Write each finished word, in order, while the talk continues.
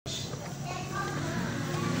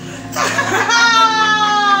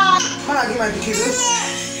my kids.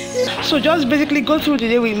 So just basically go through the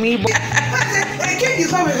day with me. But I can't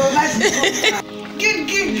use my nice. Give.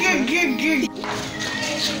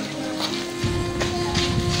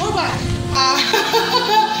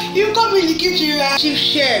 You come in the kitchen, chief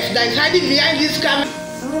chef that is hiding behind this camera.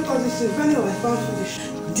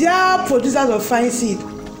 Dear producers of Fine Seed,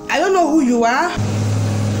 I don't know who you are.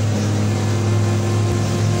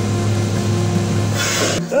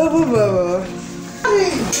 Oh,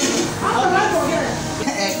 how can I forget?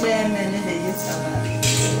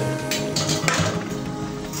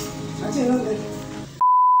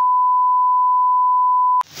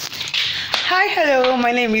 Hi, hello,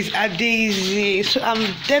 my name is Daisy. So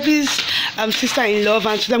I'm Debbie's sister-in-law,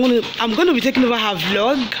 and today I'm going to be taking over her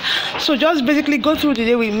vlog. So just basically go through the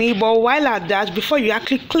day with me. But while at that, before you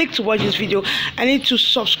actually click to watch this video, I need to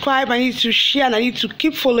subscribe, I need to share, and I need to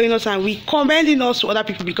keep following us and recommending us to other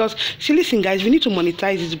people, because see, listen guys, we need to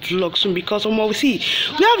monetize this vlog soon, because we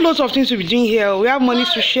have lots of things to be doing here. We have money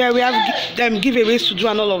to share, we have giveaways to do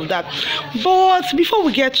and all of that. But before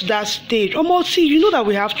we get to that stage, see, you know that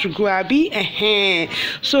we have to grow, Abby.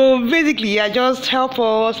 So basically, yeah, just help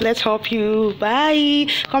us, let's help you. Bye.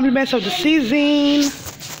 Compliments of the season.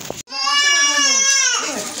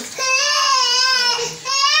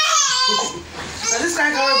 This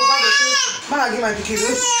guy can give my kids.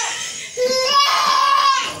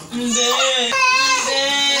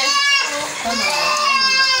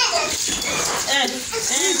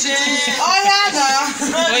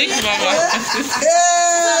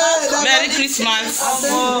 Merry Christmas.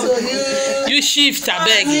 You shift, I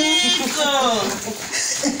beg.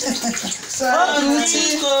 They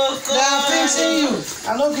are pinching you.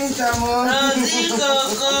 I don't think I'm on.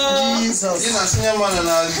 Jesus. You know, senior man and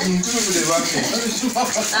I do the vacuum.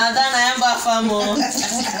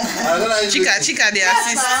 Chica, they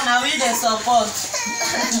assist. Now we the support.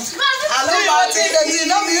 I love about it. You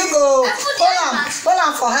know, you go. Hold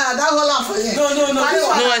on for her. That hold on for you. No.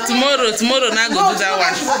 Tomorrow now go do that one.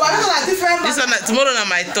 This one, tomorrow na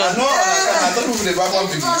my turn. No, I don't move the back one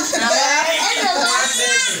big.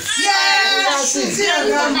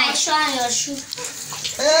 Yeah. My shoe and your shoe.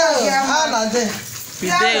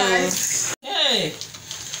 Hey,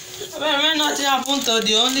 when nothing happened to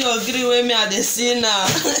the only agree with me at the scene now.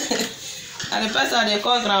 And the person they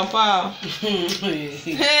call grandpa.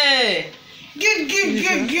 Hey, The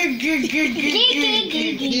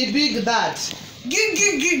big dad.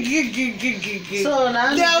 So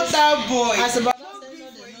now Delta boy. As about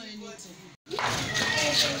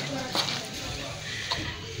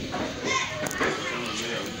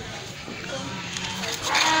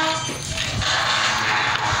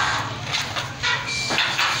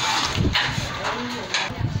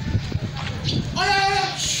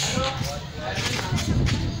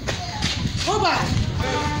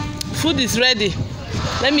food is ready.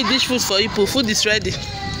 Let me dish food for you. Food is ready. so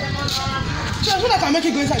I feel like I make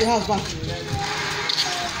you go inside the house back.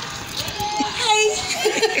 Hi.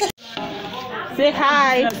 Say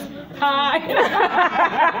hi. Hi.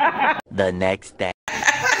 The next day.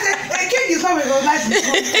 I can't use my nice.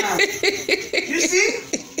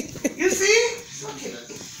 You see? Okay.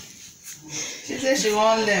 She said she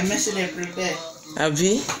won't let me see them prepare.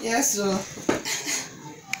 Abby? Yes, so.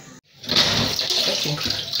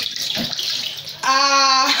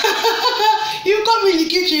 You come in the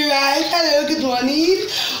kitchen, right? Hello, good morning.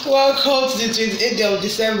 Welcome to the 28th of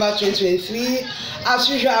December 2023. As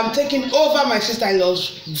usual, I'm taking over my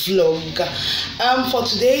sister-in-law's vlog. For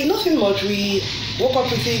today, nothing much. We woke up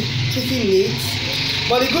pretty late.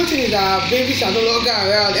 But the good thing is that babies are no longer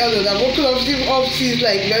around. I'm woken up since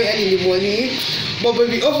like very early in the morning. But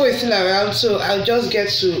baby Ovo is still around, so I'll just get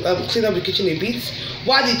to clean up the kitchen a bit.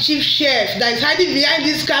 While the chief chef that is hiding behind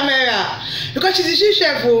this camera, because she's the chief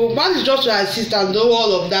chef, one is just to assist and do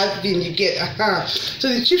all of that thing you get. So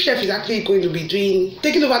the chief chef is actually going to be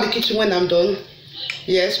taking over the kitchen when I'm done.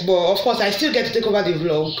 Yes, but of course I still get to take over the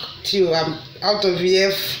vlog till I'm out of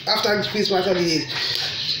here after the Christmas holidays.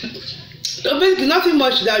 So basically nothing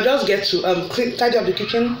much. I'll just get to tidy up the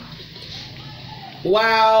kitchen.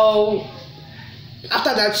 Wow.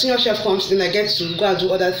 After that, senior chef comes in, I get to go and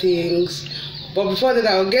do other things. But before that,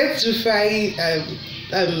 I'll get to fry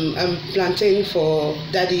plantain for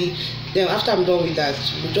daddy. Then after I'm done with that,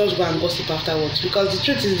 we'll just go and gossip afterwards. Because the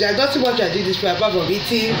truth is, there's nothing much I did this way apart from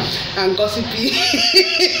eating and gossiping.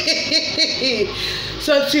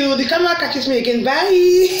 So till the camera catches me again,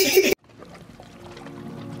 bye.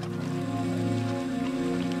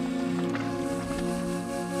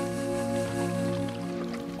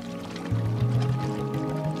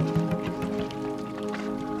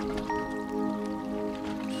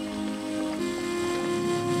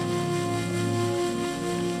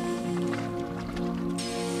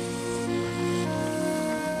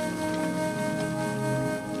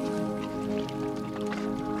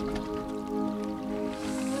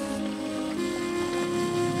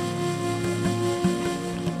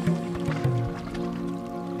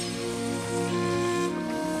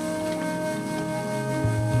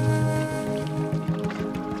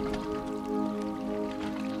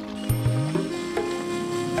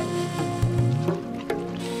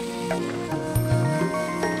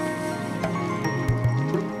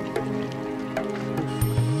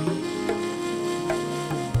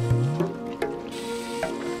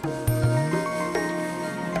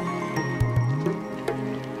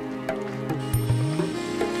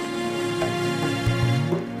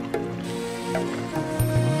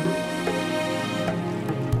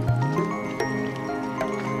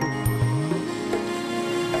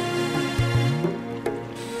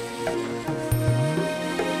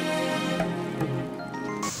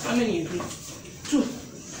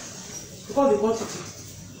 quantity.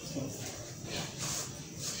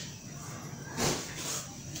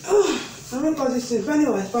 Oh, I don't call this thing.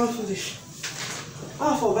 Anyway, it's pound foolish.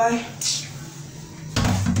 Oh, for buy.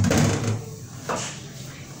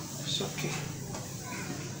 It's okay.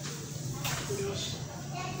 Just.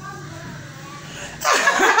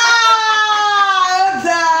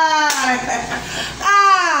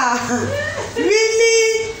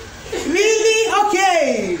 Really?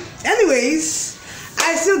 Okay. Anyways,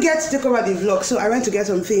 I still get to take over the vlog, so I went to get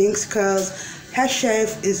some things because her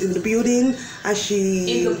chef is in the building and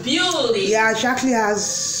she yeah, she actually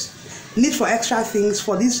has need for extra things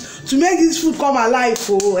for this to make this food come alive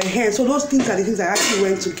for her. So those things are the things I actually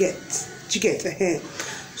went to get her.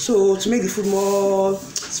 So to make the food more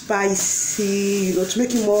spicy, you know, to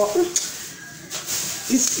make it more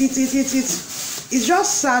it's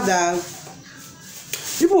just sad that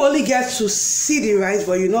people only get to see the rice,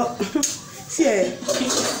 but you not see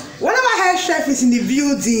whenever her chef is in the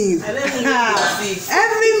building,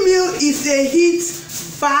 every meal is a hit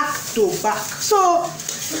back to back. So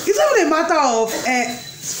it's not a matter of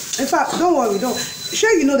in fact, don't worry,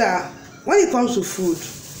 sure, you know that when it comes to food,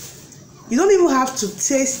 you don't even have to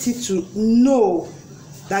taste it to know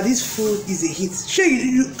that this food is a hit. Sure,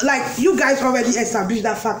 you guys already established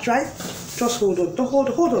that fact, right? Just hold on. Don't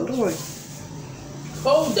worry.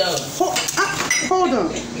 Hold on.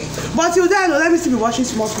 But till then, let me still be washing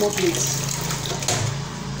small plates.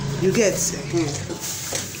 You get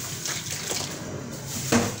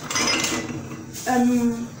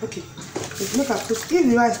okay. Look at this. If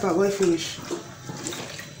the rice per boy finish.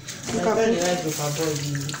 Look at the rice per boy.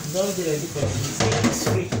 Don't be ready for it. It's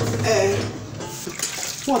free.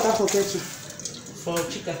 What I forget to? For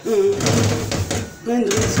chicken. When do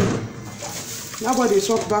it? Nobody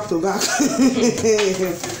talk back to back.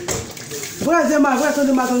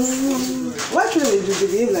 Why should they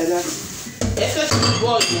behave like that? Especially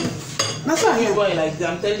boy. That's why boy like that,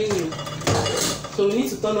 I'm telling you. So we need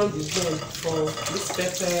to turn on the blend for this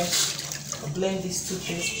pepper. I'll blend these two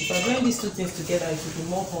things. If I blend these two things together, it will be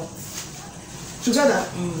more hot. Together?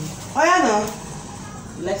 Oh yeah,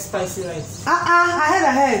 no. Less spicy rice.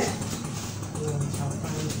 Ahead.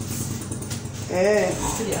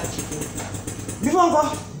 Still the chicken. Before go.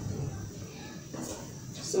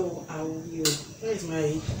 So I will use. Where is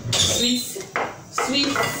my sweet?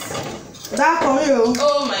 That for you.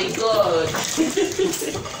 Oh my God!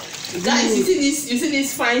 Guys, you see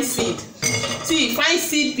this fine seed? See, fine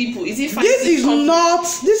seed people. Is it fine this seed?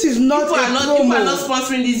 This is not people are not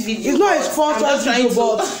sponsoring this video. It's not a sponsored video,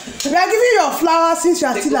 but we are giving you a flower since you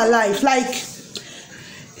are still alive. Like,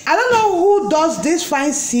 I don't know who does this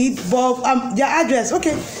fine seed, but their address.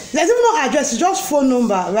 Okay, there's even no address. It's just phone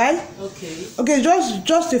number, right? Okay,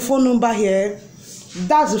 just a phone number here.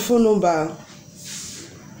 That's the phone number.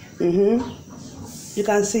 You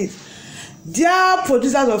can see it. They are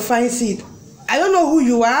producers of fine seed. I don't know who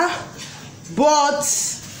you are, but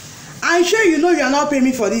I'm sure you know you are not paying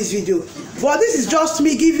me for this video. But this is just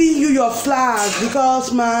me giving you your flowers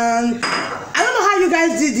because, man, I don't know how you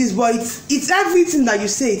guys did this, but it's everything that you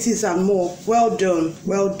say it is and more. Well done.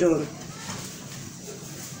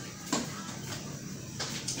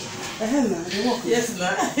 Yes,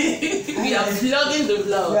 ma'am. We are vlogging the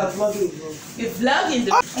vlog. We're vlogging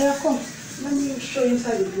the vlog. Come. Let me show you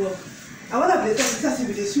inside the vlog. I want to be the top because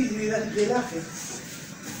if it's sweet, they laughing.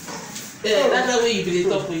 Yeah, that's the way you be the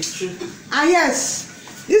top, it's true. And yes,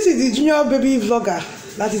 this is the junior baby vlogger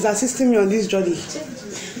that is assisting me on this journey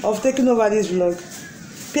of taking over this vlog.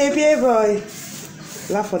 Pepe boy.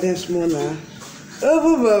 Laugh for them small now.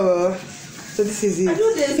 Oh, so this is it.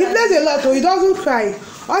 He plays a lot, so he doesn't cry.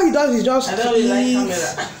 All he does is just eat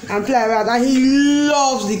and play around, and he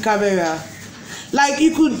loves the camera. Like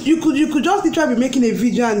you could just literally be making a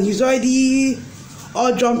video and he's already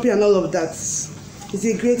all jumpy and all of that. He's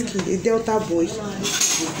a great kid, a Delta boy.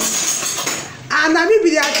 And I mean,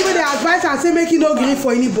 they actually advise and say making no green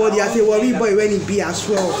for anybody as a worry boy when he be as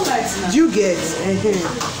well. Do you get?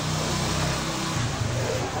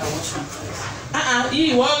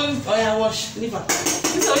 You want wash? Leave her.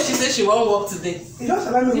 This is what she said she won't work today. You just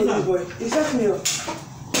allow me to boy. It's just me.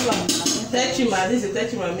 Techima, this is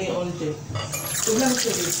Techima me on there. No, it's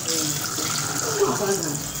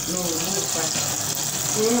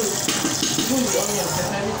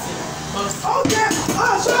okay.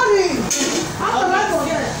 Oh, sorry. How can I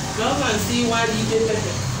forget? Come and see why you did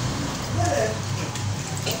better.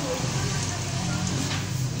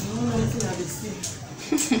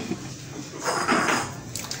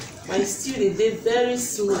 My stew they did very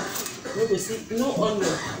smooth. No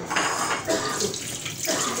onion.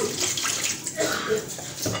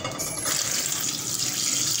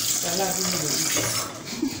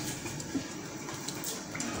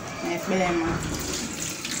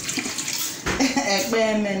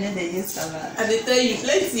 I dey tell you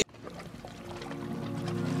plenty.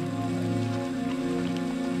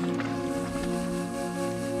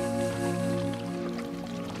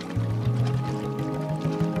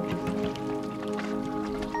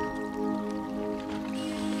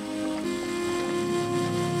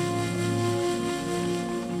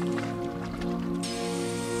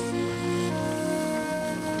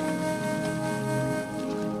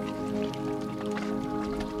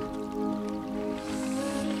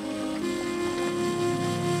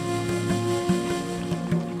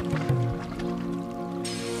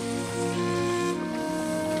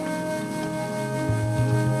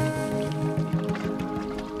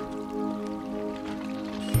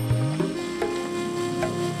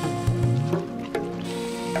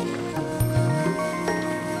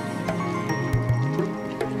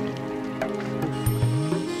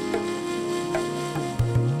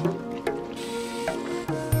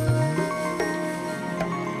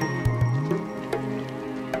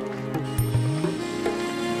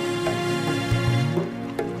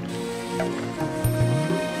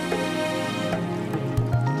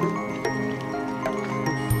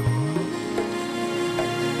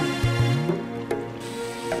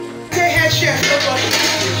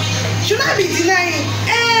 Should I be denying?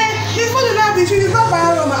 This food is not between, it's not by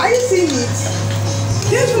aroma. Are you seeing it?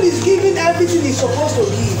 This food is giving everything it's supposed to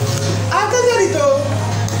give. I'll tell you it though.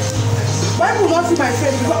 Why will not see my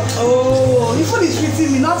face? Because, oh, the food is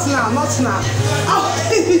treating me, not now, not now. Oh,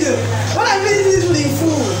 this video. When I finish this food in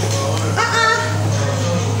full.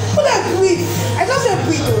 Put a breathe. I just said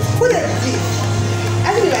breathe though. Put a breathe.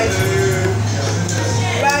 I think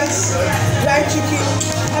rice, fried chicken.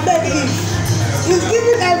 I beg you. It's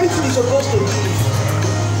giving everything it's supposed to give.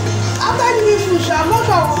 After giving food, I'm not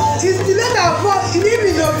sure it's the later part. It may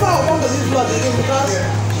be the part of this vlog again because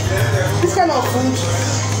this kind of food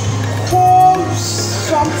holds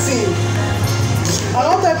something. I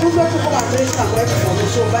don't tell people to come and drink and collect from me.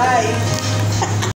 So bye.